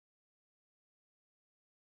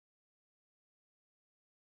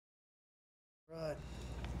Right.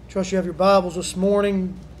 Trust you have your Bibles this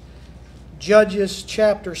morning. Judges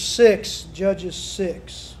chapter 6. Judges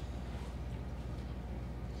 6.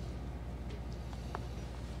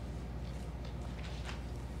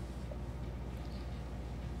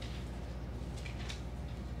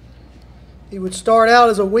 He would start out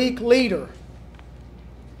as a weak leader,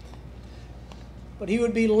 but he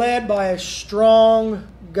would be led by a strong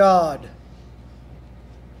God.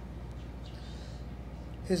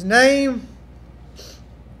 His name,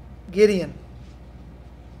 Gideon.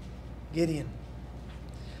 Gideon.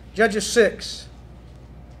 Judges 6.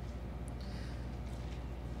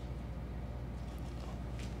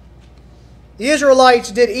 The Israelites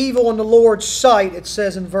did evil in the Lord's sight, it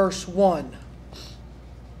says in verse 1.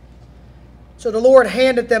 So the Lord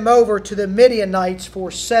handed them over to the Midianites for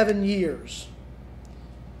 7 years.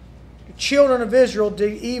 The children of Israel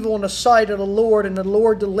did evil in the sight of the Lord, and the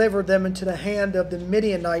Lord delivered them into the hand of the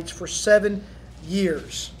Midianites for 7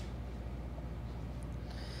 years.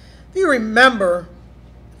 If you remember,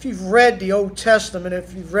 if you've read the Old Testament,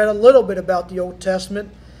 if you've read a little bit about the Old Testament,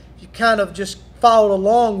 if you kind of just followed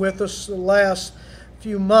along with us the last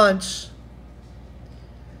few months,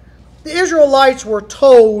 the Israelites were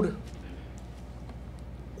told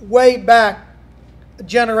way back a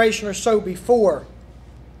generation or so before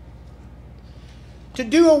to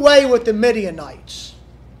do away with the Midianites.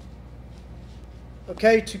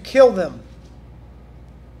 Okay, to kill them.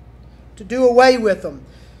 To do away with them.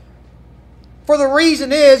 For the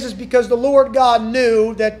reason is because the Lord God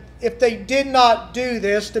knew that if they did not do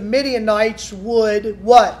this, the Midianites would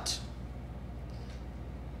what?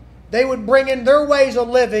 They would bring in their ways of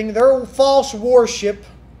living, their false worship,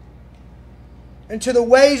 into the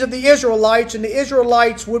ways of the Israelites, and the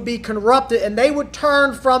Israelites would be corrupted, and they would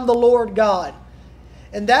turn from the Lord God.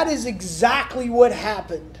 And that is exactly what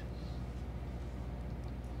happened.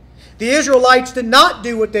 The Israelites did not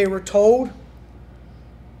do what they were told.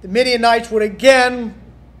 The Midianites would again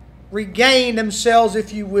regain themselves,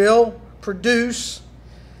 if you will, produce.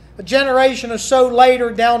 A generation or so later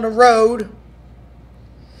down the road,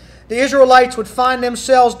 the Israelites would find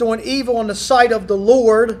themselves doing evil in the sight of the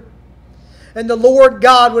Lord, and the Lord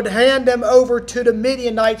God would hand them over to the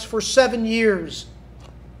Midianites for 7 years.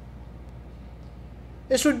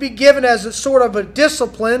 This would be given as a sort of a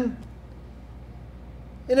discipline,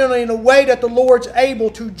 in a way that the Lord's able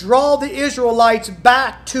to draw the Israelites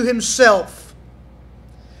back to Himself.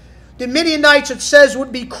 The Midianites, it says,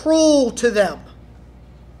 would be cruel to them.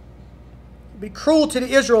 Be cruel to the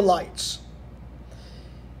Israelites.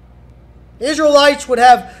 The Israelites would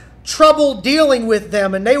have trouble dealing with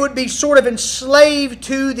them, and they would be sort of enslaved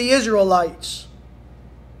to the Israelites.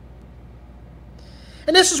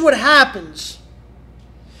 And this is what happens.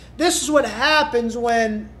 This is what happens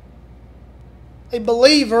when a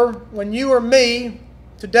believer, when you or me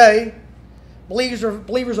today,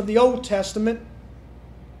 believers of the Old Testament,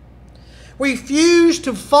 refuse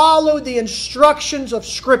to follow the instructions of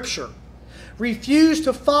Scripture, refuse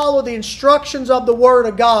to follow the instructions of the Word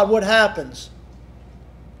of God. What happens?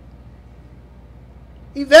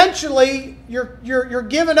 Eventually, you're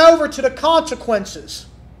given over to the consequences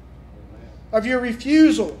of your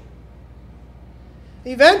refusal.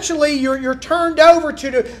 Eventually, you're turned over to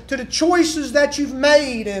the choices that you've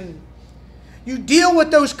made, and you deal with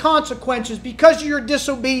those consequences because of your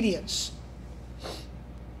disobedience.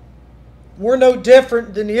 We're no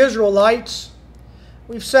different than the Israelites.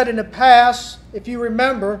 We've said in the past, if you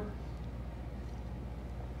remember,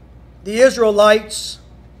 the Israelites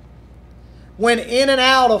went in and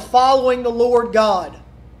out of following the Lord God.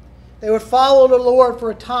 They would follow the Lord for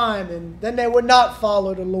a time, and then they would not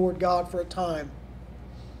follow the Lord God for a time.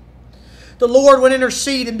 The Lord would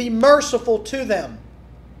intercede and be merciful to them.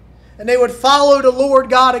 And they would follow the Lord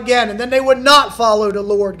God again, and then they would not follow the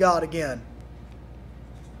Lord God again.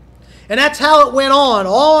 And that's how it went on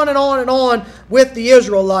and on and on with the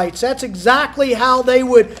Israelites. That's exactly how they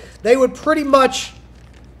would pretty much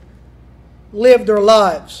live their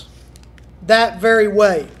lives. That very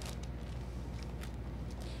way.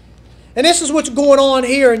 And this is what's going on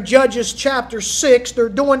here in Judges chapter 6. They're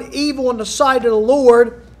doing evil in the sight of the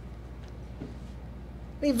Lord.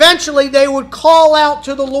 Eventually they would call out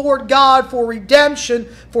to the Lord God for redemption,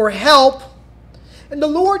 for help. And the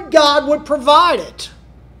Lord God would provide it.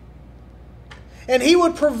 And He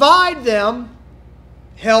would provide them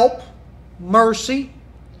help, mercy,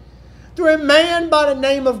 through a man by the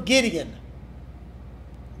name of Gideon.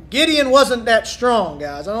 Gideon wasn't that strong,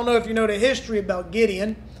 guys. I don't know if you know the history about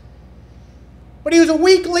Gideon. But he was a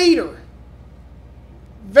weak leader.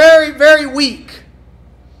 Very, very weak.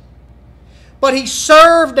 But he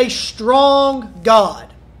served a strong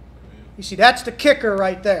God. You see, that's the kicker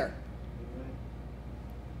right there.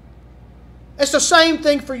 It's the same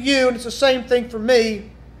thing for you, and it's the same thing for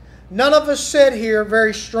me. None of us sit here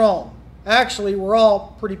very strong. Actually, we're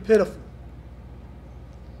all pretty pitiful.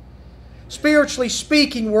 Spiritually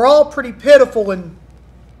speaking, we're all pretty pitiful, and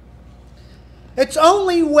it's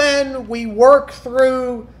only when we work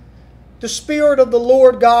through the Spirit of the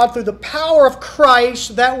Lord God, through the power of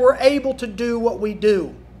Christ, that we're able to do what we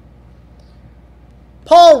do.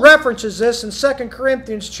 Paul references this in 2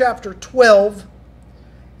 Corinthians chapter 12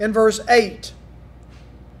 in verse 8.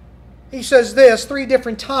 He says this, 3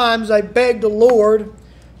 different times I begged the Lord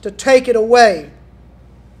to take it away,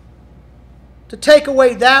 to take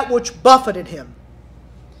away that which buffeted him.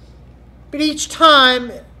 But each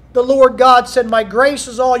time the Lord God said, my grace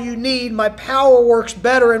is all you need, my power works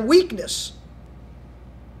better in weakness.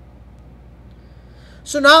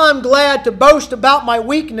 So now I'm glad to boast about my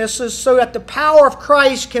weaknesses so that the power of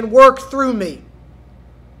Christ can work through me.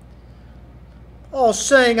 Paul's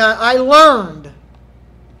saying, I learned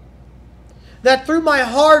that through my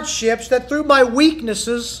hardships, that through my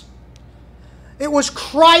weaknesses, it was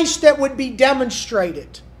Christ that would be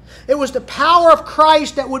demonstrated. It was the power of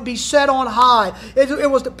Christ that would be set on high.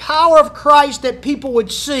 It was the power of Christ that people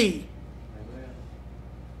would see. Amen.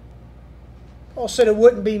 Paul said it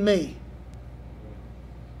wouldn't be me.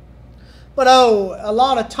 But a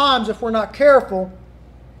lot of times if we're not careful,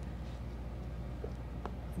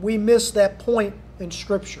 we miss that point in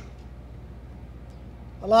Scripture.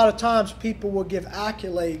 A lot of times people will give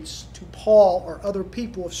accolades to Paul or other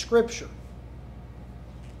people of Scripture.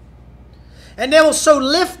 And they will so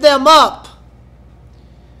lift them up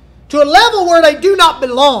to a level where they do not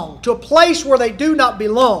belong, to a place where they do not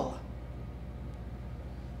belong.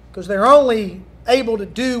 Because they're only able to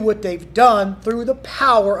do what they've done through the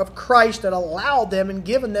power of Christ that allowed them and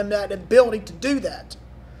given them that ability to do that.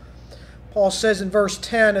 Paul says in verse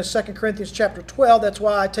 10 of 2 Corinthians chapter 12, that's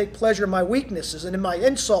why I take pleasure in my weaknesses and in my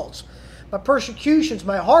insults, my persecutions,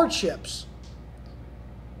 my hardships.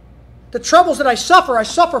 The troubles that I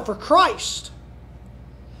suffer for Christ.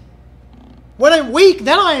 When I'm weak,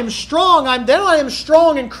 then I am strong. Then I am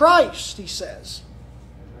strong in Christ, he says.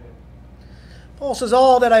 Paul says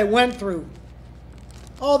all that I went through,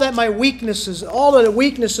 all that my weaknesses, all of the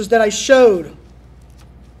weaknesses that I showed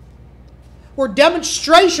were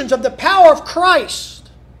demonstrations of the power of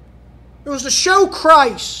Christ. It was to show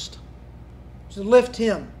Christ, to lift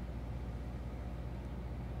Him.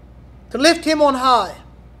 To lift Him on high.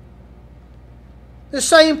 The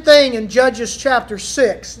same thing in Judges chapter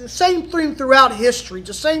 6. The same thing throughout history.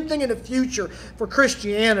 The same thing in the future for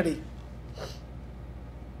Christianity.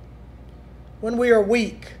 When we are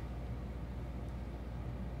weak,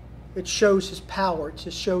 it shows His power. It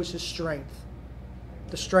just shows His strength.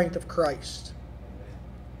 The strength of Christ.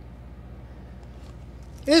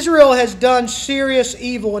 Israel has done serious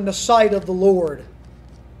evil in the sight of the Lord.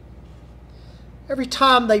 Every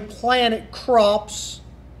time they planted crops,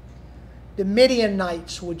 the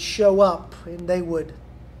Midianites would show up and they would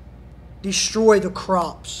destroy the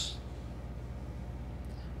crops.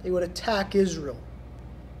 They would attack Israel.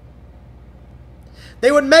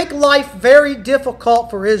 They would make life very difficult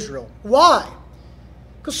for Israel. Why?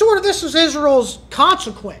 Because sort of this is Israel's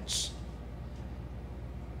consequence.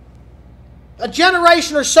 A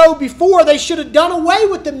generation or so before, they should have done away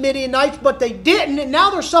with the Midianites, but they didn't, and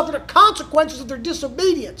now they're suffering the consequences of their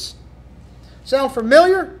disobedience. Sound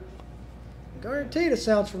familiar? Guaranteed it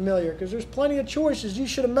sounds familiar, because there's plenty of choices you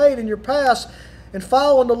should have made in your past in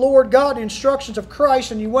following the Lord God, the instructions of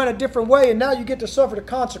Christ, and you went a different way, and now you get to suffer the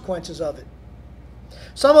consequences of it.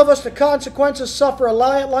 Some of us, the consequences, suffer a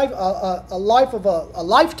lifetime,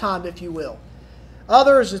 if you will.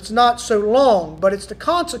 Others, it's not so long, but it's the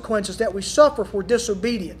consequences that we suffer for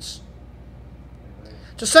disobedience.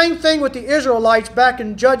 It's the same thing with the Israelites back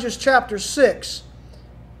in Judges chapter 6.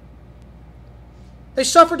 They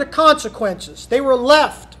suffered the consequences. They were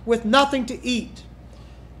left with nothing to eat.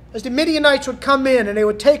 As the Midianites would come in and they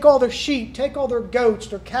would take all their sheep, take all their goats,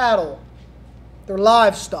 their cattle, their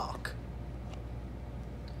livestock.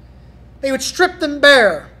 They would strip them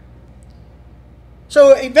bare.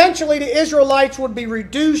 So eventually the Israelites would be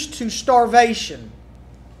reduced to starvation.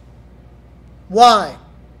 Why?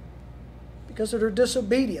 Because of their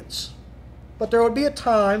disobedience. But there would be a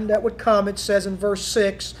time that would come, it says in verse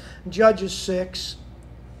 6, Judges 6,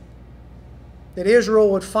 that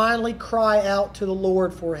Israel would finally cry out to the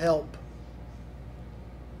Lord for help.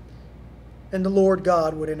 And the Lord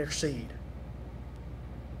God would intercede.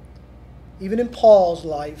 Even in Paul's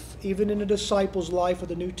life, even in the disciples' life of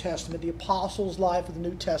the New Testament, the apostles' life of the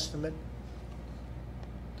New Testament,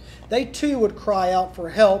 they too would cry out for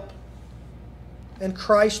help, and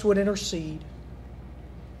Christ would intercede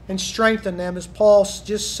and strengthen them, as Paul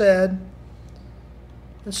just said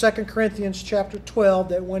in 2 Corinthians chapter 12,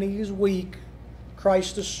 that when he is weak,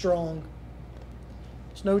 Christ is strong.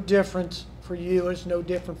 It's no different for you. It's no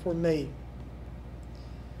different for me.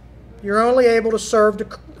 You're only able to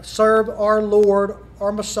serve our Lord,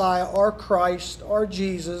 our Messiah, our Christ, our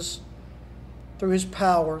Jesus, through His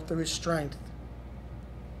power, through His strength.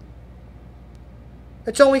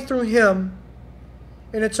 It's only through Him,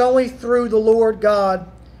 and it's only through the Lord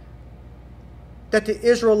God, that the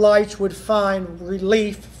Israelites would find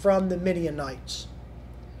relief from the Midianites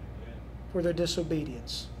for their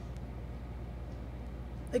disobedience.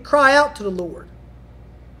 They cry out to the Lord.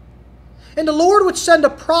 And the Lord would send a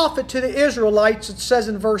prophet to the Israelites, it says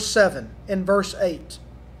in verse 7 and verse 8.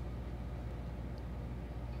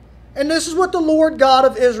 And this is what the Lord God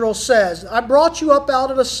of Israel says. I brought you up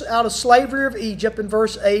out of slavery of Egypt, in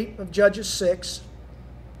verse 8 of Judges 6.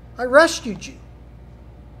 I rescued you.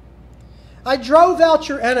 I drove out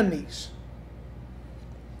your enemies.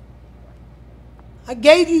 I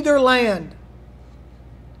gave you their land.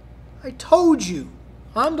 I told you,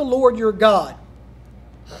 I'm the Lord your God.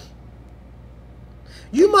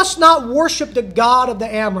 You must not worship the God of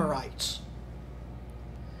the Amorites,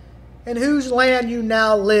 in whose land you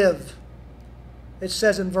now live. It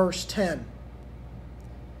says in verse 10.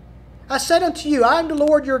 I said unto you, I am the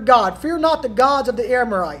Lord your God. Fear not the gods of the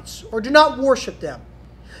Amorites, or do not worship them,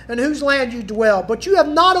 in whose land you dwell. But you have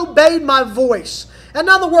not obeyed my voice. In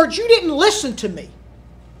other words, you didn't listen to me.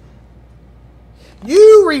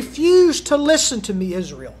 You refused to listen to me,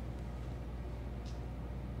 Israel.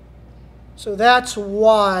 So that's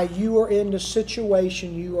why you are in the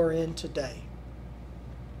situation you are in today.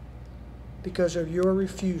 Because of your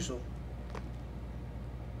refusal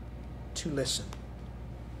to listen.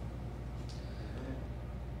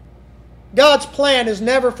 God's plan is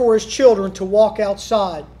never for His children to walk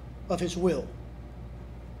outside of His will.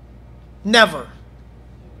 Never.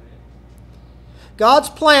 God's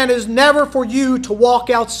plan is never for you to walk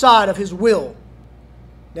outside of His will.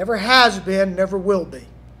 Never has been, never will be.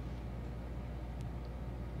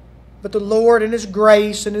 But the Lord, in His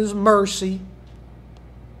grace and His mercy,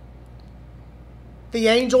 the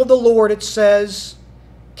angel of the Lord, it says,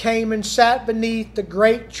 came and sat beneath the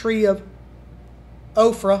great tree of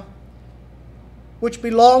Ophrah, which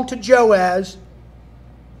belonged to Joaz,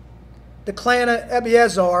 the clan of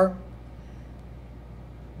Abiezer.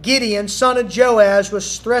 Gideon, son of Joaz,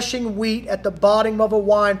 was threshing wheat at the bottom of a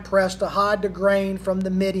winepress to hide the grain from the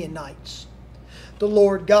Midianites. The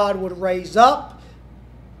Lord God would raise up,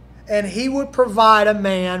 and He would provide a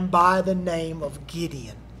man by the name of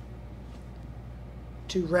Gideon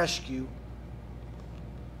to rescue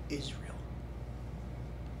Israel.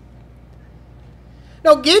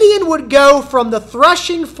 Now, Gideon would go from the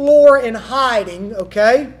threshing floor in hiding,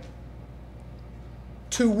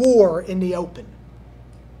 to war in the open.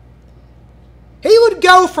 He would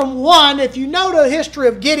go from one, if you know the history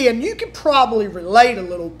of Gideon, you can probably relate a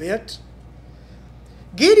little bit.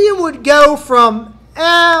 Gideon would go from,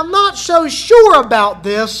 I'm not so sure about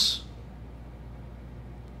this,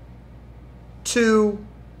 to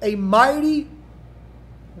a mighty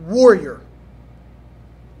warrior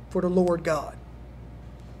for the Lord God.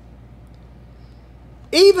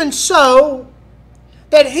 Even so,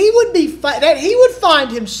 that he would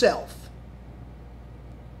find himself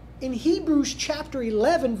in Hebrews chapter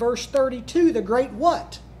 11, verse 32, the great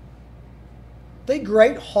what? The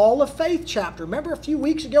great Hall of Faith chapter. Remember a few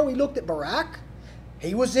weeks ago we looked at Barak?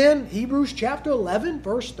 He was in Hebrews chapter 11,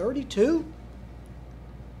 verse 32.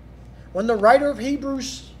 When the writer of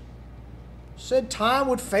Hebrews said, time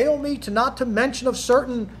would fail me not to mention of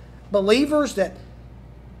certain believers that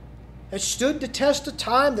stood the test of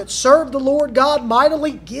time, that served the Lord God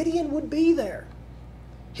mightily, Gideon would be there.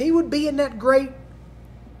 He would be in that great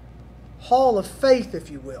Hall of Faith,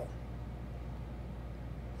 if you will.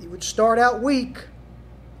 He would start out weak.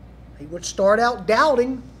 He would start out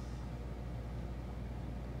doubting.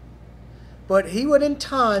 But he would in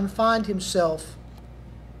time find himself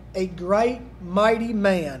a great, mighty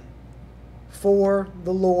man for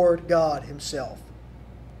the Lord God Himself.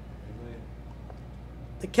 Amen.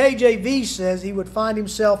 The KJV says he would find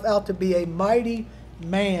himself out to be a mighty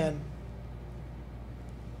man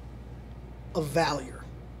of valor,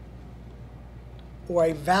 or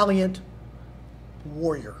a valiant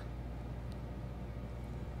warrior.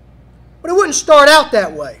 But it wouldn't start out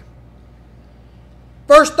that way.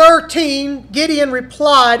 Verse 13, Gideon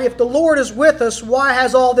replied, if the Lord is with us, why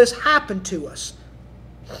has all this happened to us?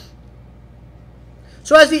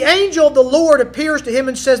 So as the angel of the Lord appears to him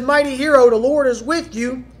and says, mighty hero, the Lord is with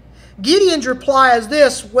you, Gideon's reply is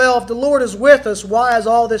this: well, if the Lord is with us, why has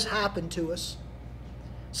all this happened to us?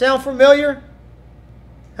 Sound familiar?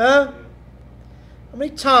 Huh? How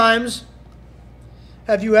many times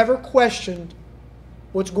have you ever questioned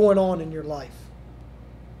what's going on in your life?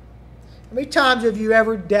 How many times have you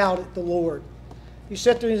ever doubted the Lord? You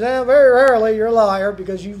sit there and say, very rarely you're a liar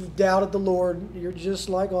because you've doubted the Lord. You're just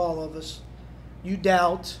like all of us. You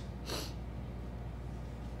doubt.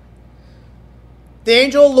 The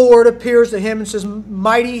angel of the Lord appears to him and says,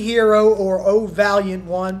 mighty hero, or O valiant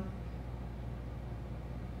one,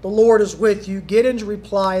 the Lord is with you. Gideon's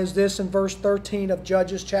reply is this in verse 13 of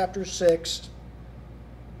Judges chapter 6.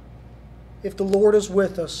 If the Lord is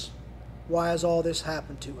with us, why has all this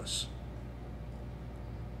happened to us?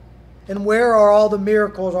 And where are all the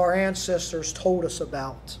miracles our ancestors told us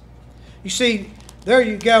about? You see, there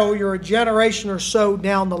you go. You're a generation or so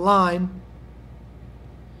down the line.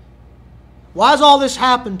 Why has all this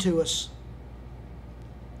happened to us?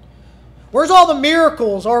 Where's all the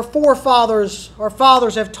miracles our forefathers, our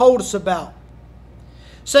fathers have told us about?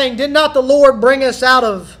 Saying, did not the Lord bring us out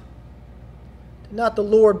of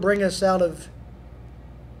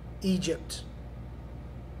Egypt?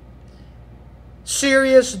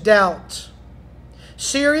 Serious doubt.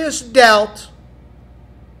 Serious doubt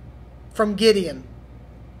from Gideon.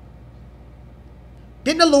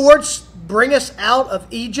 Didn't the Lord bring us out of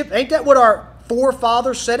Egypt? Ain't that what our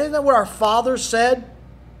forefathers said? Isn't that what our fathers said?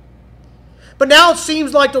 But now it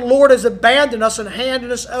seems like the Lord has abandoned us and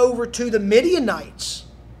handed us over to the Midianites.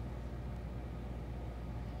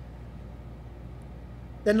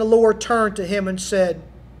 Then the Lord turned to him and said,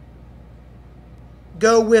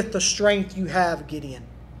 go with the strength you have, Gideon.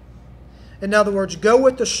 In other words, go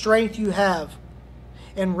with the strength you have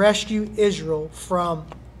and rescue Israel from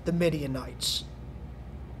the Midianites.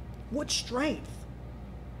 What strength?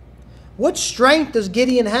 What strength does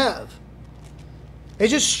Gideon have?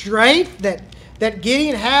 Is it strength that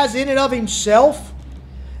Gideon has in and of himself?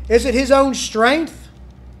 Is it his own strength?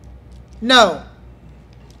 No.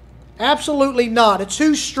 Absolutely not. It's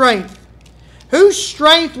whose strength? Whose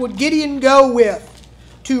strength would Gideon go with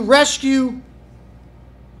to rescue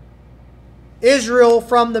Israel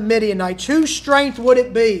from the Midianites? Whose strength would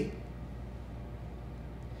it be?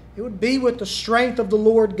 It would be with the strength of the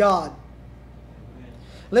Lord God.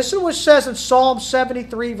 Listen to what it says in Psalm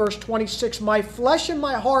 73, verse 26. My flesh and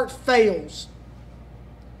my heart fails,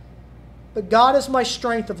 but God is my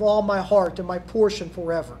strength of all my heart and my portion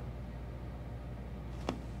forever.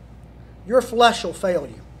 Your flesh will fail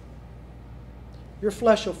you. Your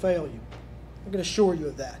flesh will fail you. I can assure you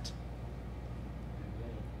of that.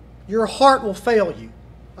 Your heart will fail you.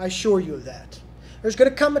 I assure you of that. There's going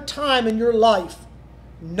to come a time in your life,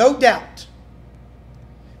 no doubt,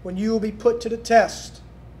 when you will be put to the test.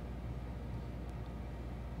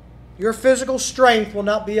 Your physical strength will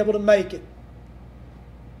not be able to make it,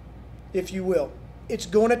 if you will. It's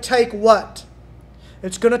going to take what?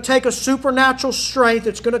 It's going to take a supernatural strength.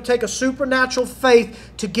 It's going to take a supernatural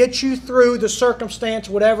faith to get you through the circumstance,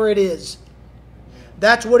 whatever it is.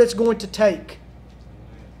 That's what it's going to take.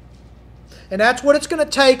 And that's what it's going to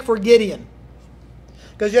take for Gideon.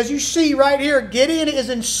 Because as you see right here, Gideon is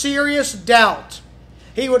in serious doubt.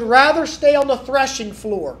 He would rather stay on the threshing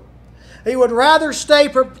floor. He would rather stay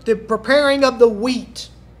the preparing of the wheat.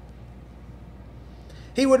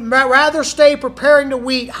 He would rather stay preparing the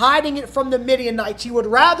wheat, hiding it from the Midianites. He would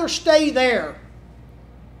rather stay there.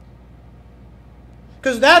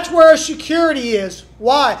 Because that's where his security is.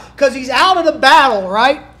 Why? Because he's out of the battle,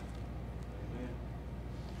 right?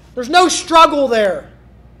 There's no struggle there.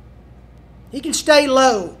 He can stay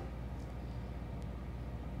low.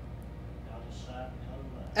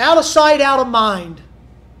 Out of sight, out of mind.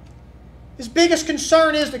 His biggest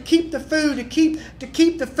concern is to keep the food, to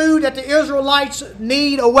keep the food that the Israelites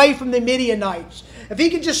need away from the Midianites. If he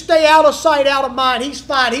can just stay out of sight, out of mind, he's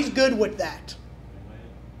fine. He's good with that.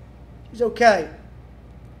 He's okay.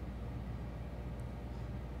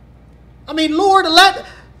 I mean, Lord,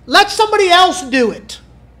 let somebody else do it.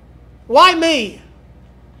 Why me?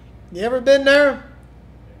 You ever been there?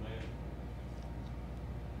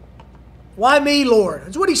 Why me, Lord?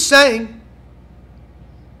 That's what he's saying.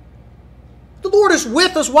 The Lord is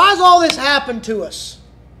with us. Why has all this happened to us?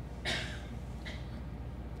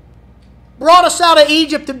 Brought us out of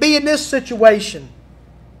Egypt to be in this situation.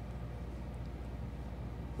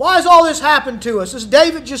 Why has all this happened to us? As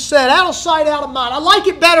David just said, out of sight, out of mind. I like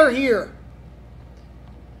it better here.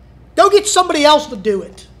 Go get somebody else to do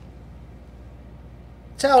it.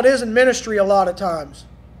 That's how it is in ministry a lot of times.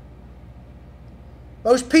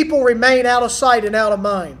 Most people remain out of sight and out of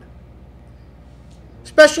mind.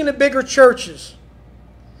 Especially in the bigger churches.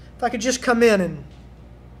 If I could just come in and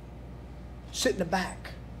sit in the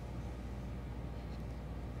back.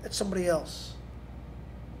 Let somebody else.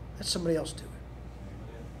 Let somebody else do it.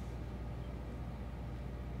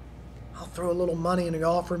 I'll throw a little money in the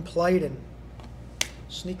offering plate and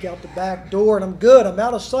sneak out the back door, and I'm good. I'm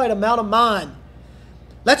out of sight. I'm out of mind.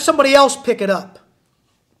 Let somebody else pick it up.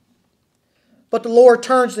 But the Lord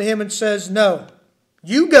turns to him and says, no,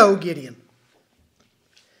 you go, Gideon.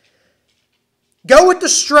 Go with the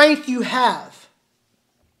strength you have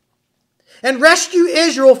and rescue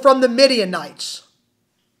Israel from the Midianites.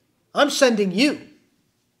 I'm sending you.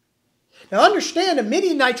 Now understand, the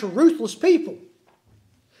Midianites were ruthless people.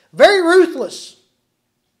 Very ruthless.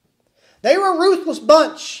 They were a ruthless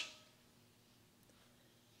bunch.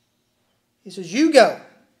 He says, you go.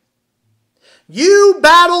 You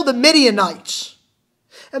battle the Midianites.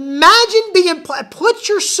 Imagine put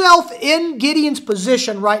yourself in Gideon's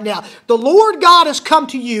position right now. The Lord God has come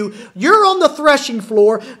to you. You're on the threshing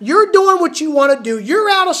floor. You're doing what you want to do. You're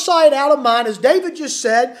out of sight, out of mind, as David just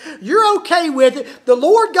said. You're okay with it. The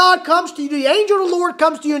Lord God comes to you. The angel of the Lord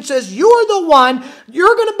comes to you and says, you're the one.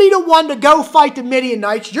 You're going to be the one to go fight the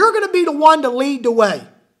Midianites. You're going to be the one to lead the way.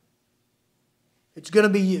 It's going to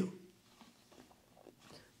be you.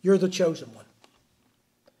 You're the chosen one.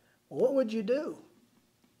 What would you do?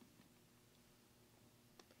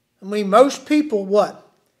 I mean, most people, what?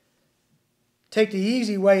 Take the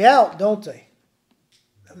easy way out, don't they?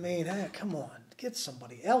 I mean, hey, come on. Get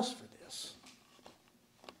somebody else for this.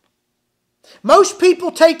 Most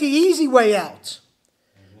people take the easy way out.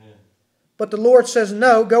 Amen. But the Lord says,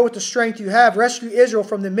 no, go with the strength you have. Rescue Israel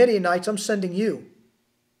from the Midianites. I'm sending you.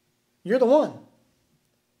 You're the one.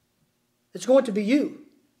 It's going to be you.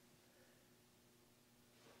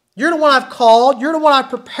 You're the one I've called. You're the one I've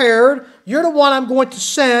prepared. You're the one I'm going to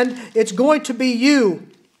send. It's going to be you,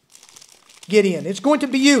 Gideon. It's going to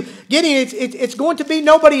be you. Gideon, it's going to be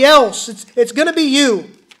nobody else. It's going to be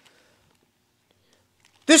you.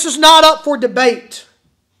 This is not up for debate.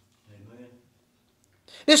 Amen.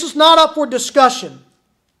 This is not up for discussion.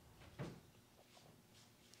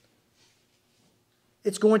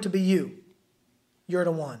 It's going to be you. You're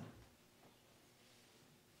the one.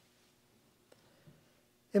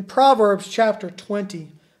 In Proverbs chapter 20,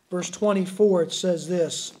 verse 24, it says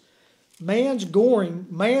this, man's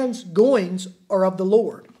goings are of the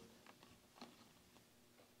Lord.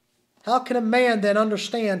 How can a man then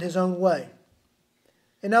understand his own way?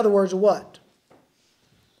 In other words, what?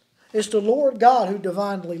 It's the Lord God who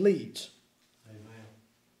divinely leads. Amen.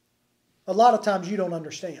 A lot of times you don't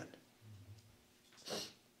understand.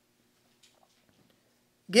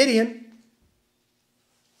 Gideon,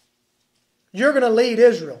 you're going to lead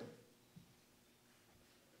Israel.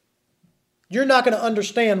 You're not going to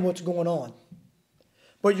understand what's going on.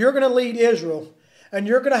 But you're going to lead Israel, and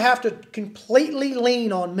you're going to have to completely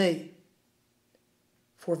lean on me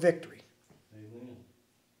for victory. Amen.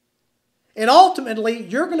 And ultimately,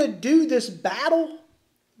 you're going to do this battle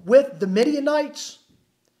with the Midianites.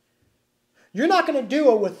 You're not going to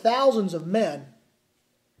do it with thousands of men,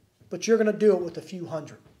 but you're going to do it with a few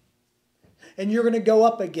hundred. And you're going to go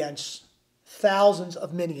up against thousands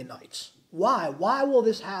of Midianites. Why? Why will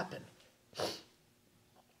this happen?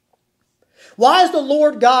 Why is the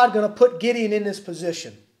Lord God going to put Gideon in this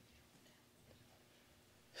position?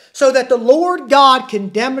 So that the Lord God can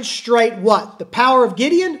demonstrate what? The power of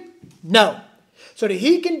Gideon? No. So that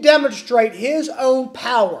he can demonstrate his own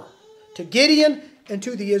power to Gideon and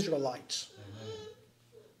to the Israelites. Amen.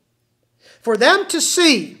 For them to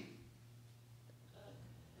see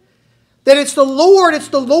that it's the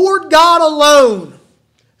Lord God alone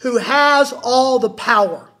who has all the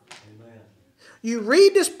power. Amen. You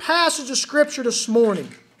read this passage of Scripture this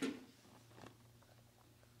morning.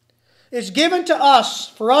 It's given to us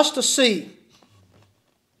for us to see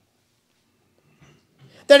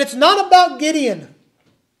that it's not about Gideon.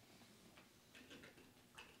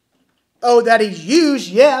 Oh, that he's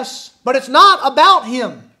used, yes, but it's not about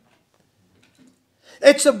him.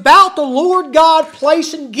 It's about the Lord God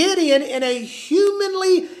placing Gideon in a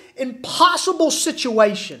humanly impossible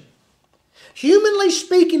situation. Humanly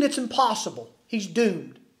speaking, it's impossible. He's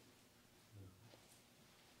doomed.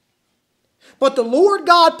 But the Lord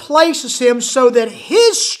God places him so that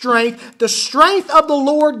his strength, the strength of the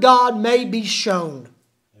Lord God, may be shown.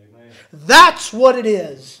 Amen. That's what it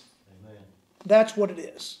is. Amen. That's what it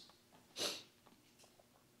is.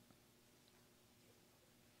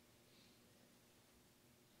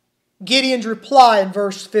 Gideon's reply in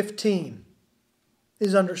verse 15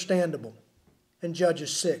 is understandable in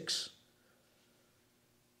Judges 6.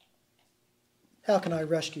 How can I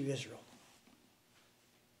rescue Israel?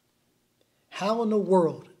 How in the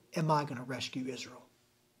world am I going to rescue Israel?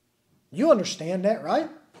 You understand that, right?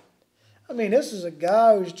 I mean, this is a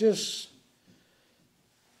guy who's just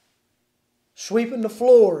sweeping the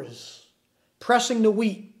floors, pressing the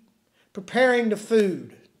wheat, preparing the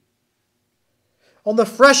food, on the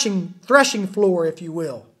threshing floor, if you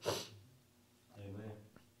will. Amen.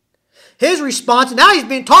 His response, now he's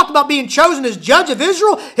being talked about being chosen as judge of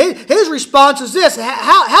Israel. His response is this: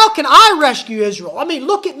 how can I rescue Israel? I mean,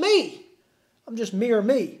 look at me. I'm just mere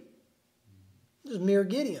me. I'm just mere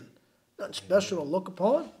Gideon. Nothing special to look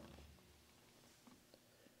upon.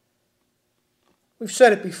 We've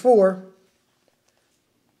said it before.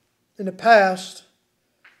 In the past,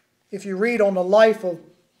 if you read on the life of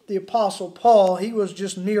the Apostle Paul, he was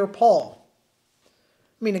just mere Paul.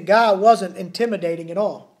 I mean, the guy wasn't intimidating at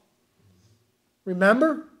all.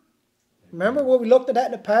 Remember? Remember what we looked at that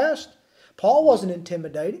in the past? Paul wasn't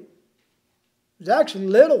intimidating. He was actually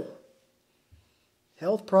little.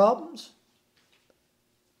 Health problems.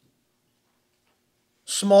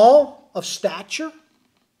 Small of stature.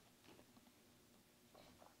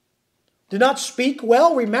 Did not speak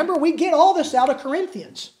well. Remember, we get all this out of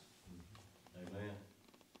Corinthians. Amen.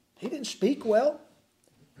 He didn't speak well.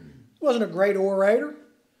 He wasn't a great orator.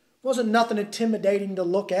 Wasn't nothing intimidating to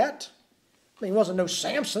look at. I mean, he wasn't no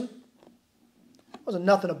Samson. Wasn't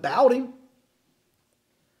nothing about him.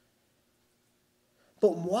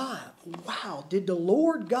 But why? Wow, did the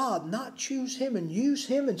Lord God not choose him and use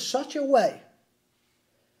him in such a way?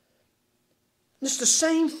 It's the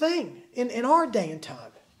same thing in our day and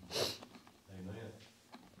time.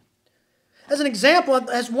 As an example,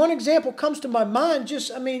 as one example comes to my mind,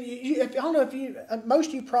 just, I mean, I don't know if you, most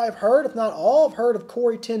of you probably have heard, if not all, have heard of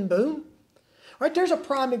Corrie ten Boom. Right, there's a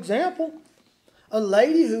prime example. A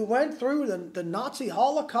lady who went through the Nazi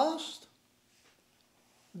Holocaust,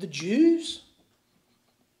 the Jews,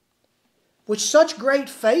 with such great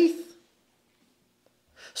faith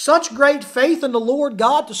in the Lord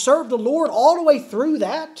God to serve the Lord all the way through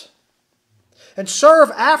that, and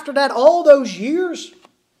serve after that all those years.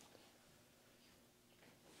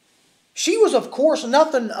 She was, of course,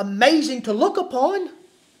 nothing amazing to look upon.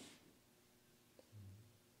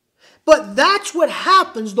 But that's what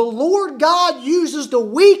happens. The Lord God uses the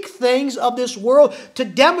weak things of this world to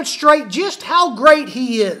demonstrate just how great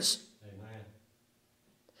He is. Amen.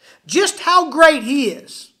 Just how great He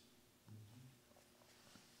is.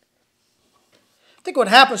 I think what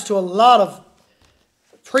happens to a lot of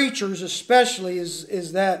preachers especially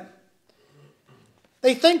is that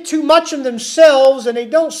they think too much of themselves and they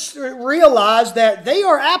don't realize that they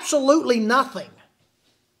are absolutely nothing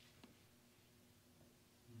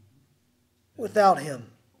without Him.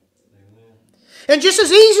 Amen. And just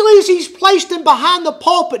as easily as He's placed them behind the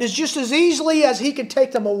pulpit is just as easily as He can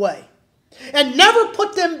take them away and never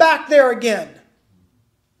put them back there again.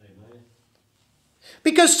 Amen.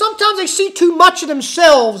 Because sometimes they see too much of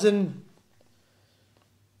themselves and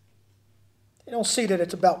they don't see that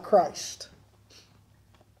it's about Christ.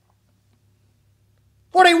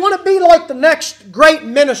 Or they want to be like the next great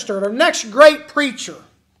minister, the next great preacher.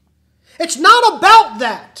 It's not about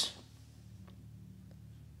that.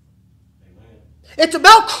 Amen. It's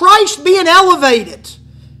about Christ being elevated.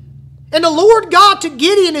 And the Lord God to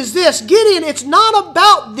Gideon is this: Gideon, it's not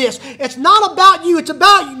about this. It's not about you. It's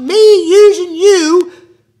about me using you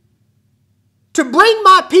to bring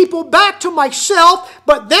my people back to myself.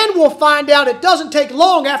 But then we'll find out it doesn't take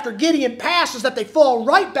long after Gideon passes that they fall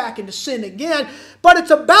right back into sin again. But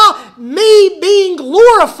it's about me being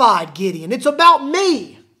glorified, Gideon. It's about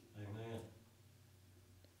me. Amen.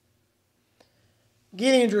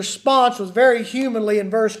 Gideon's response was very humanly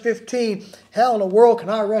in verse 15. How in the world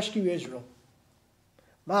can I rescue Israel?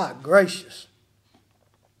 My gracious.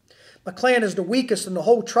 My clan is the weakest in the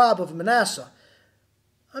whole tribe of Manasseh.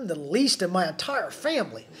 I'm the least in my entire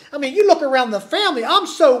family. I mean, you look around the family, I'm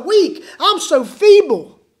so weak. I'm so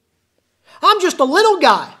feeble. I'm just a little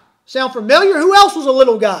guy. Sound familiar? Who else was a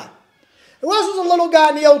little guy? Who else was a little guy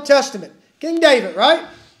in the Old Testament? King David, right?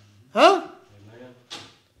 Huh? Amen.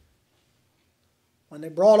 When they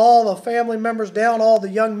brought all the family members down, all the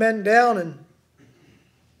young men down, and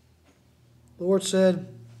the Lord said,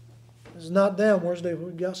 "This is not them. Where's David?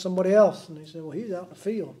 We got somebody else." And he said, "Well, he's out in the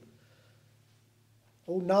field.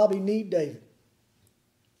 Old Nobby need David,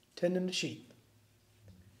 tending the sheep.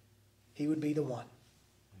 He would be the one."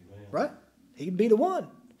 Amen. Right? He'd be the one.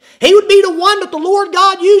 He would be the one that the Lord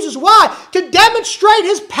God uses. Why? To demonstrate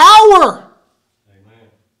His power. Amen.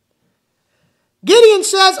 Gideon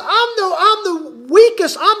says, I'm the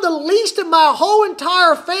weakest. I'm the least in my whole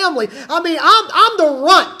entire family. I mean, I'm the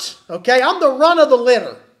runt. Okay? I'm the run of the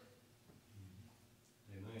litter.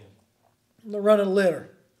 Amen. I'm the run of the litter.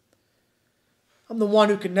 I'm the one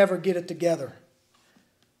who can never get it together.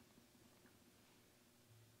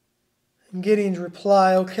 And Gideon's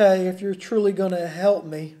reply, okay, if you're truly going to help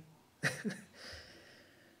me,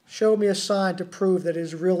 show me a sign to prove that it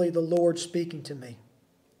is really the Lord speaking to me.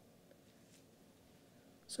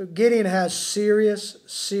 So Gideon has serious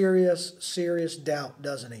doubt,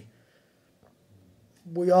 doesn't he?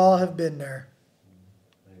 We all have been there.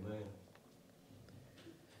 Amen.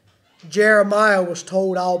 Jeremiah was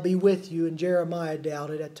told, I'll be with you, and Jeremiah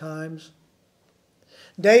doubted at times.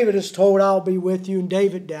 David is told, I'll be with you, and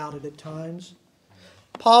David doubted at times.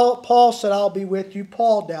 Paul said, I'll be with you.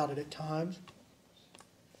 Paul doubted at times.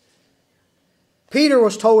 Peter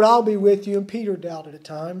was told, I'll be with you, and Peter doubted at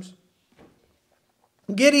times.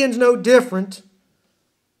 Gideon's no different.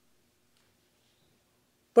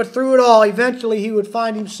 But through it all, eventually he would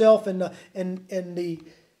find himself in the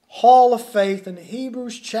hall of faith in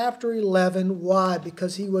Hebrews chapter 11. Why?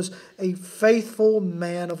 Because he was a faithful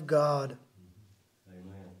man of God.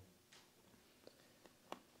 Amen.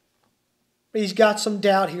 He's got some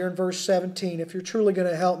doubt here in verse 17. If you're truly going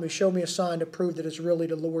to help me, show me a sign to prove that it's really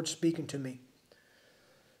the Lord speaking to me.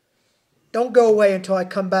 Don't go away until I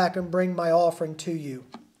come back and bring my offering to you.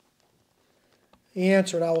 He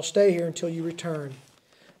answered, I will stay here until you return.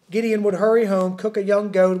 Gideon would hurry home, cook a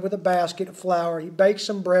young goat with a basket of flour. He baked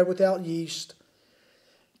some bread without yeast,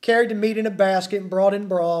 carried the meat in a basket and brought in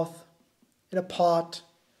broth in a pot.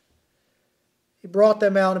 He brought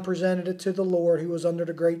them out and presented it to the Lord who was under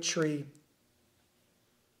the great tree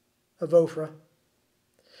of Ophrah.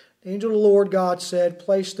 The angel of the Lord God said,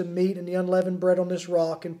 place the meat and the unleavened bread on this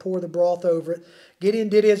rock and pour the broth over it. Gideon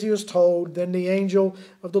did as he was told. Then the angel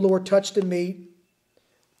of the Lord touched the meat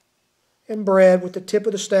and bread with the tip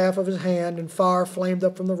of the staff of his hand, and fire flamed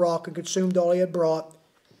up from the rock and consumed all he had brought,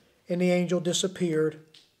 and the angel disappeared.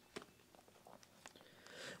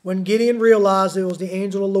 When Gideon realized it was the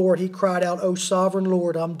angel of the Lord, he cried out, O sovereign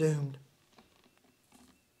Lord, I'm doomed.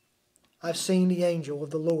 I've seen the angel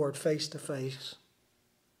of the Lord face to face.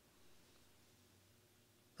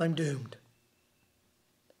 I'm doomed.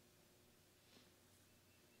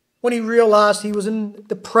 When he realized he was in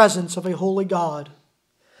the presence of a holy God,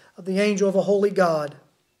 of the angel of a holy God,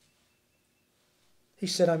 he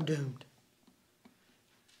said, I'm doomed.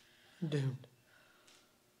 I'm doomed.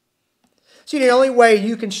 See, the only way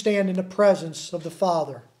you can stand in the presence of the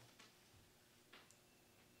Father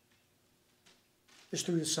is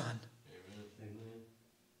through the Son. Amen.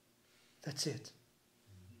 That's it.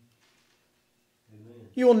 Amen.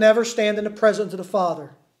 You will never stand in the presence of the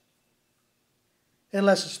Father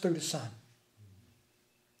unless it's through the Son.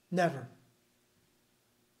 Never.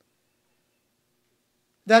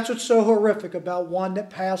 That's what's so horrific about one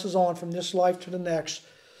that passes on from this life to the next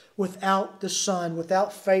without the Son,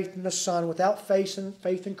 without faith in the Son, without faith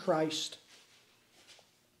in Christ,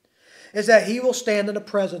 is that he will stand in the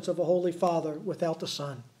presence of a holy Father without the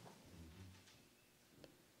Son.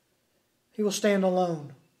 He will stand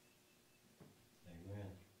alone. Amen.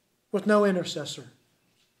 With no intercessor.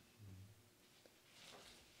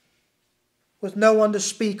 With no one to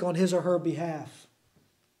speak on his or her behalf.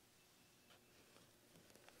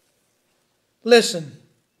 Listen,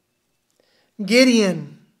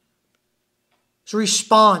 Gideon's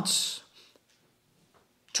response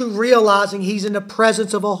to realizing he's in the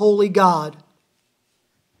presence of a holy God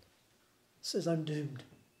says, I'm doomed.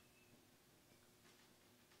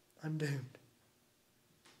 I'm doomed.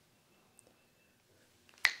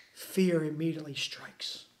 Fear immediately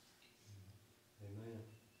strikes. Amen.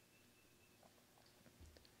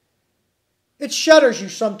 It shudders you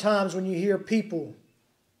sometimes when you hear people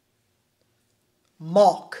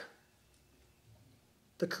mock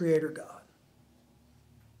the Creator God.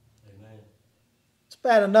 Amen. It's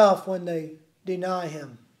bad enough when they deny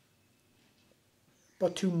Him.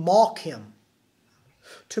 But to mock Him,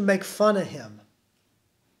 to make fun of Him,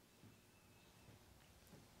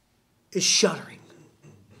 is shuddering.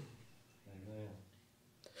 Amen.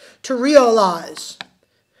 To realize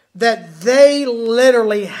that they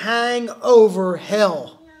literally hang over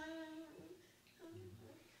hell.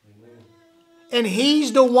 Amen. And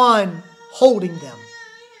He's the one holding them.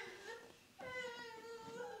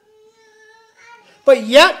 But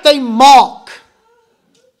yet they mock.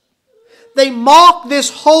 They mock this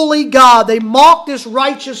holy God. They mock this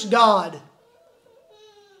righteous God.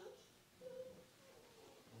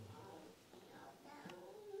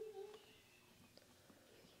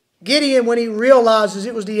 Gideon, when he realizes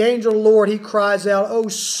it was the angel of the Lord, he cries out, O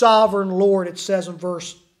sovereign Lord, it says in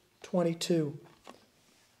verse 22.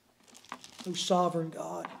 O sovereign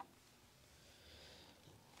God.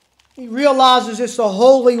 He realizes it's the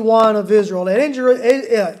Holy One of Israel, an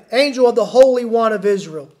angel of the Holy One of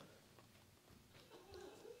Israel.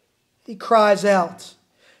 He cries out.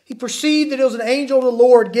 He perceived that it was an angel of the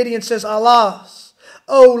Lord. Gideon says, Alas,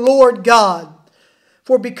 O Lord God,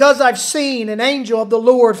 for because I've seen an angel of the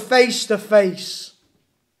Lord face to face.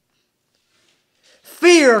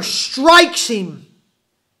 Fear strikes him,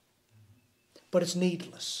 but it's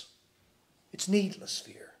needless. It's needless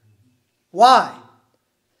fear. Why?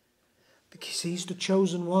 Because he's the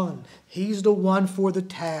chosen one. He's the one for the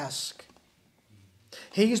task.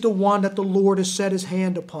 He's the one that the Lord has set his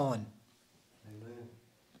hand upon. Amen.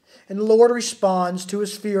 And the Lord responds to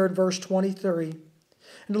his fear in verse 23.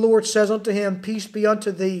 And the Lord says unto him, Peace be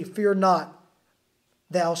unto thee, fear not,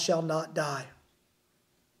 thou shalt not die.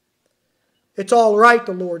 It's all right,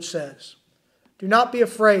 the Lord says. Do not be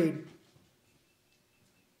afraid.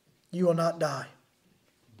 You will not die.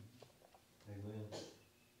 Amen.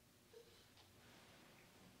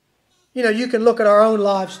 You know, you can look at our own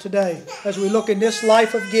lives today. As we look in this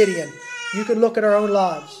life of Gideon, you can look at our own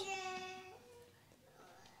lives.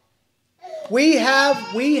 We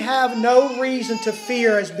have no reason to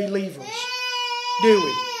fear as believers, do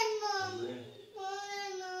we?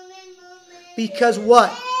 Because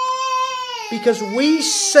what? Because we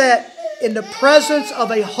sit in the presence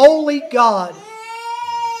of a holy God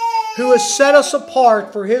who has set us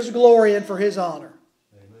apart for His glory and for His honor.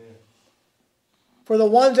 Amen. For the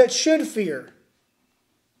ones that should fear,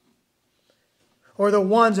 or the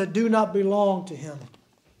ones that do not belong to Him.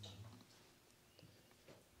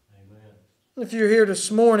 Amen. If you're here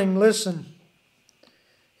this morning, listen,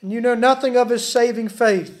 and you know nothing of His saving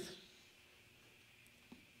faith,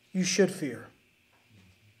 you should fear.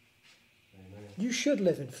 Amen. You should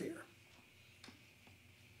live in fear.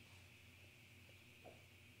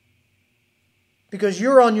 Because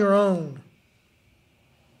you're on your own.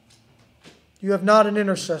 You have not an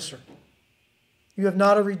intercessor. You have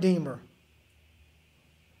not a redeemer.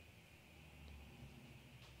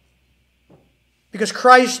 Because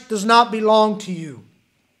Christ does not belong to you.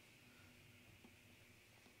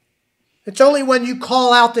 It's only when you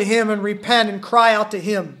call out to Him and repent and cry out to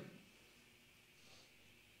Him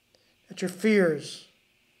that your fears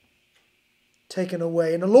taken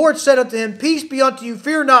away. And the Lord said unto him, Peace be unto you,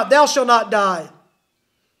 fear not, thou shalt not die.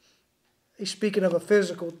 He's speaking of a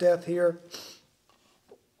physical death here.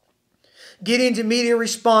 Gideon's immediate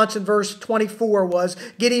response in verse 24 was,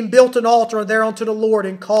 Gideon built an altar there unto the Lord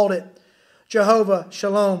and called it Jehovah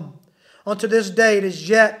Shalom. Unto this day it is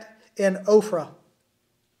yet in Ophrah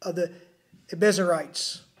of the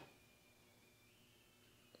Abiezrites.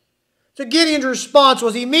 So Gideon's response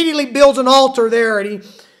was he immediately builds an altar there and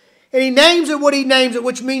he names it what he names it,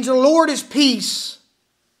 which means the Lord is peace.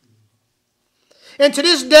 And to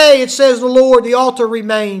this day, it says the Lord, the altar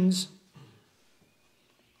remains.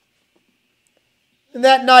 And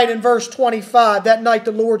that night in verse 25, that night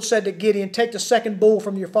the Lord said to Gideon, Take the second bull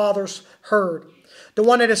from your father's herd, the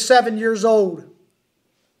one that is 7 years old.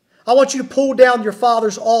 I want you to pull down your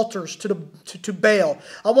father's altars to Baal.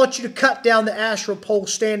 I want you to cut down the Asherah pole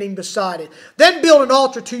standing beside it. Then build an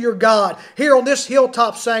altar to your God here on this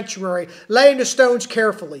hilltop sanctuary, laying the stones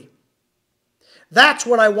carefully. That's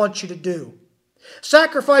what I want you to do.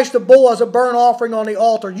 Sacrifice the bull as a burnt offering on the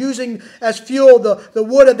altar, using as fuel the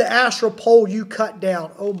wood of the Asherah pole you cut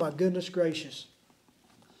down. Oh my goodness gracious.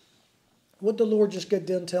 What did the Lord just get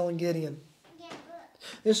done telling Gideon?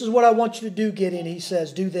 This is what I want you to do, Gideon. He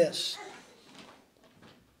says, do this.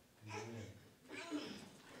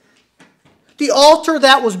 The altar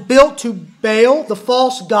that was built to Baal, the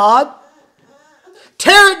false god,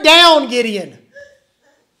 tear it down, Gideon.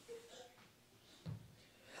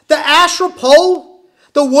 The Asherah pole,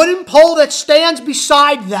 the wooden pole that stands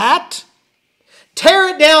beside that, tear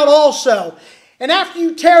it down also. And after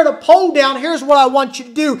you tear the pole down, here's what I want you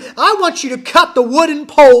to do. I want you to cut the wooden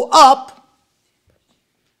pole up,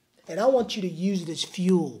 and I want you to use it as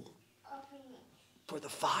fuel for the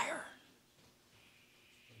fire.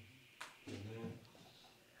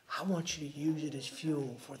 I want you to use it as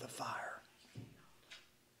fuel for the fire.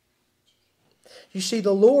 You see,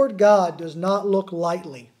 the Lord God does not look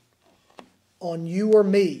lightly on you or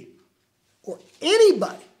me or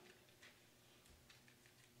anybody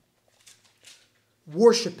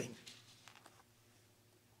worshiping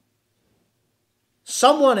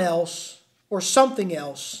someone else or something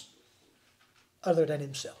else other than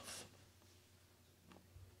Himself.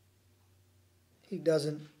 He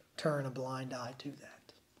doesn't turn a blind eye to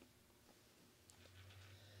that.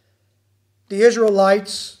 The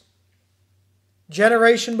Israelites,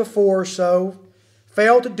 generation before or so,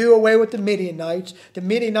 failed to do away with the Midianites. The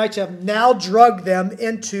Midianites have now drugged them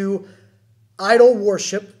into idol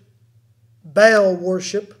worship, Baal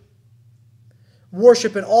worship,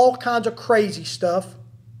 worshiping all kinds of crazy stuff.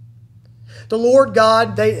 The Lord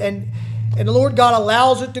God, and the Lord God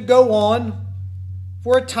allows it to go on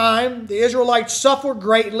for a time. The Israelites suffer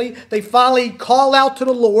greatly. They finally call out to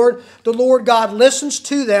the Lord. The Lord God listens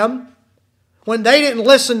to them when they didn't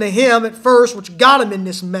listen to Him at first, which got them in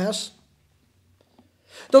this mess.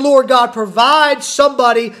 The Lord God provides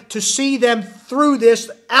somebody to see them through this,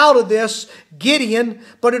 out of this, Gideon,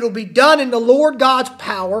 but it'll be done in the Lord God's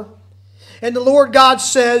power. And the Lord God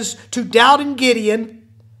says to doubting Gideon,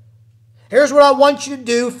 here's what I want you to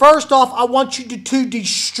do. First off, I want you to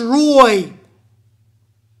destroy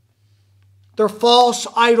their false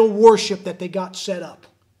idol worship that they got set up.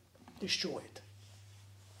 Destroy it.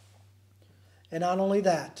 And not only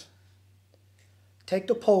that, take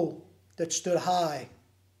the pole that stood high,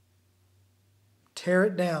 tear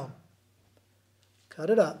it down, cut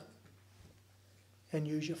it up, and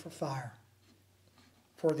use it for fire,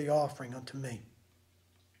 for the offering unto me.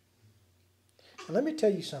 And let me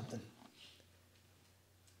tell you something.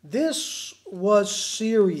 This was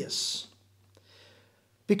serious.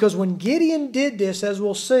 Because when Gideon did this, as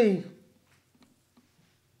we'll see,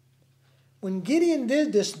 when Gideon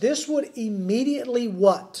did this, this would immediately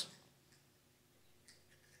what?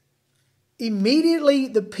 Immediately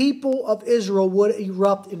the people of Israel would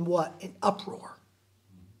erupt in what? In uproar.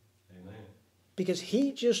 Amen. Because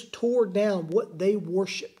he just tore down what they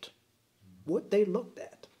worshipped, what they looked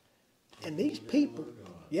at. And these people,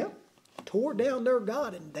 tore down their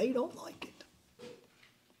God, and they don't like it.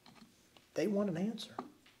 They want an answer.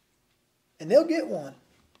 And they'll get one.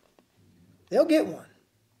 They'll get one.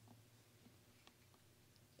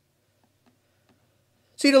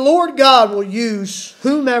 See, the Lord God will use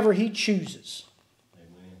whomever He chooses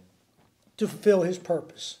to fulfill His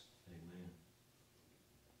purpose.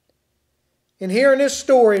 And here in this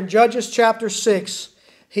story, in Judges chapter 6,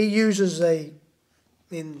 He uses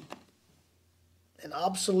an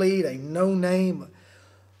obsolete, a no-name,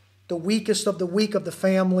 the weakest of the weak of the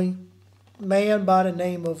family, man by the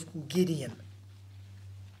name of Gideon.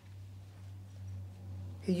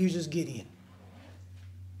 He uses Gideon,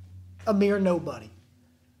 a mere nobody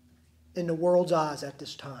in the world's eyes at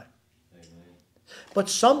this time. Amen. But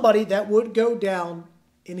somebody that would go down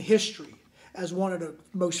in history as one of the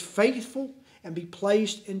most faithful and be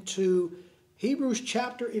placed into Hebrews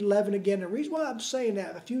chapter 11 again. The reason why I'm saying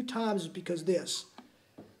that a few times is because this.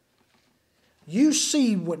 You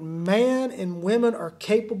see what man and women are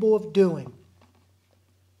capable of doing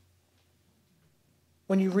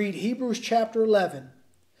when you read Hebrews chapter 11,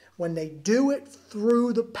 when they do it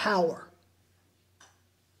through the power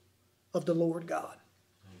of the Lord God.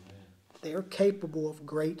 Amen. They are capable of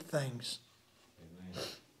great things. Amen.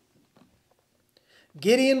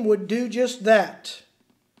 Gideon would do just that,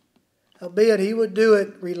 albeit he would do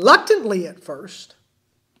it reluctantly at first,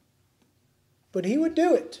 but he would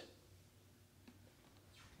do it.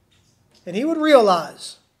 And he would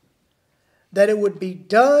realize that it would be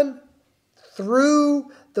done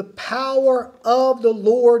through the power of the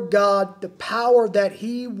Lord God, the power that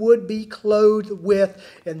He would be clothed with.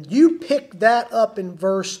 And you pick that up in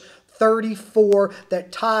verse 34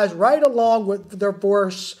 that ties right along with the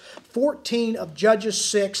verse 14 of Judges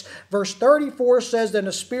 6. Verse 34 says, then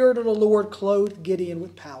the Spirit of the Lord clothed Gideon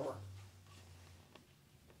with power.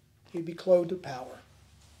 He'd be clothed with power.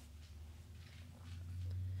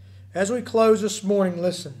 As we close this morning,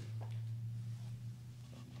 listen.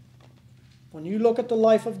 When you look at the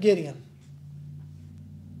life of Gideon,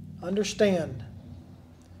 understand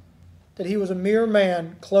that he was a mere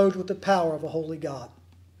man clothed with the power of a holy God.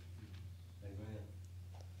 Amen.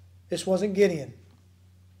 This wasn't Gideon.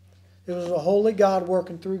 It was a holy God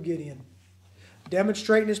working through Gideon,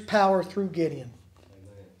 demonstrating His power through Gideon.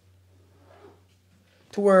 Amen.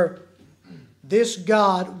 To where this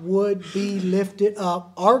God would be lifted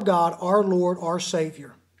up, our God, our Lord, our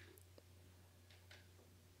Savior.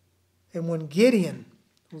 And when Gideon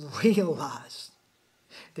realized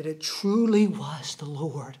that it truly was the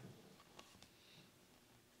Lord,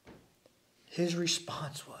 his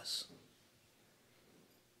response was,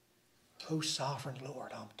 "O sovereign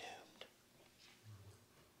Lord, I'm doomed.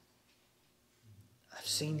 I've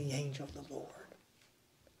seen the angel of the Lord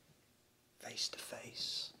face to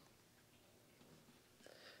face."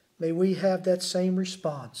 May we have that same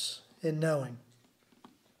response in knowing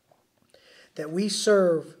that we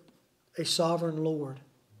serve a sovereign Lord,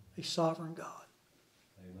 a sovereign God.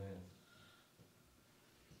 Amen.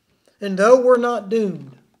 And though we're not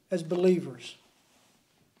doomed as believers,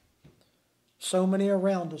 So many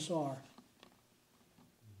around us are,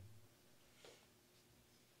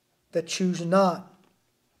 that choose not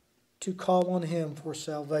to call on Him for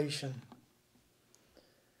salvation.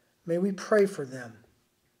 May we pray for them.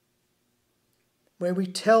 May we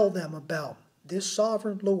tell them about this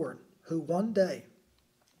sovereign Lord who one day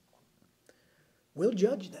will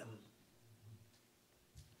judge them.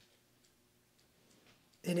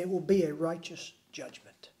 And it will be a righteous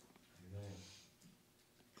judgment. Amen.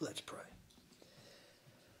 Let's pray.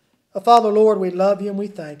 Father, Lord, we love you and we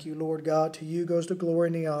thank you, Lord God. To you goes the glory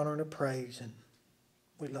and the honor and the praise, and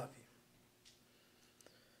we love you.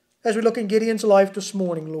 As we look in Gideon's life this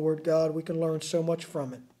morning, Lord God, we can learn so much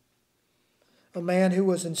from it. A man who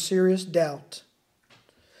was in serious doubt.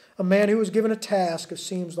 A man who was given a task that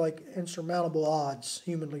seems like insurmountable odds,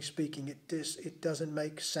 humanly speaking. It doesn't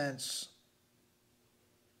make sense.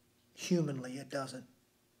 Humanly, it doesn't.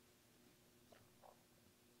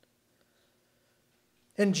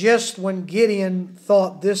 And just when Gideon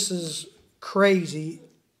thought this is crazy,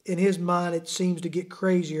 in his mind it seems to get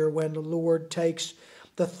crazier when the Lord takes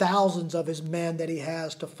the thousands of his men that he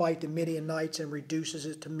has to fight the Midianites and reduces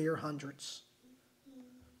it to mere hundreds.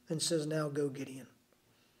 And says, now go, Gideon.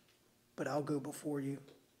 But I'll go before you.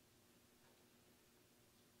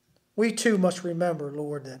 We too must remember,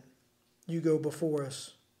 Lord, that you go before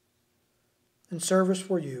us and serve us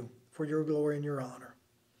for you, for your glory and your honor.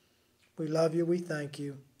 We love you. We thank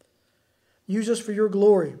you. Use us for your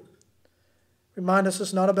glory. Remind us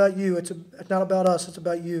it's not about you. It's not about us. It's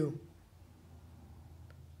about you.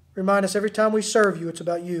 Remind us every time we serve you, it's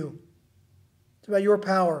about you. It's about your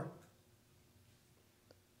power.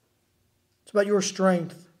 It's about your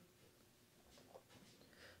strength.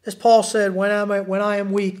 As Paul said, when I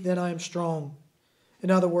am weak, then I am strong.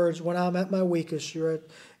 In other words, when I'm at my weakest,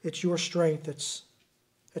 it's your strength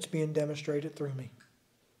that's being demonstrated through me.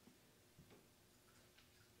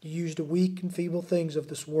 You use the weak and feeble things of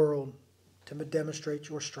this world to demonstrate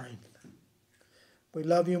your strength. We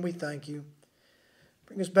love you and we thank you.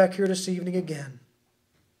 Bring us back here this evening again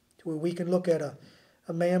to where we can look at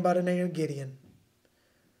a man by the name of Gideon,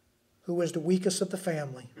 who was the weakest of the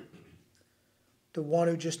family, the one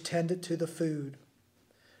who just tended to the food,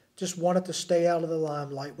 just wanted to stay out of the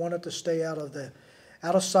limelight, wanted to stay out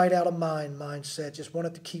of sight, out of mind mindset, just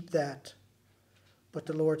wanted to keep that. But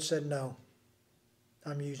the Lord said, no,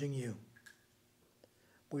 I'm using you.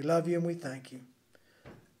 We love you and we thank you.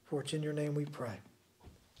 For it's in your name we pray.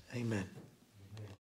 Amen.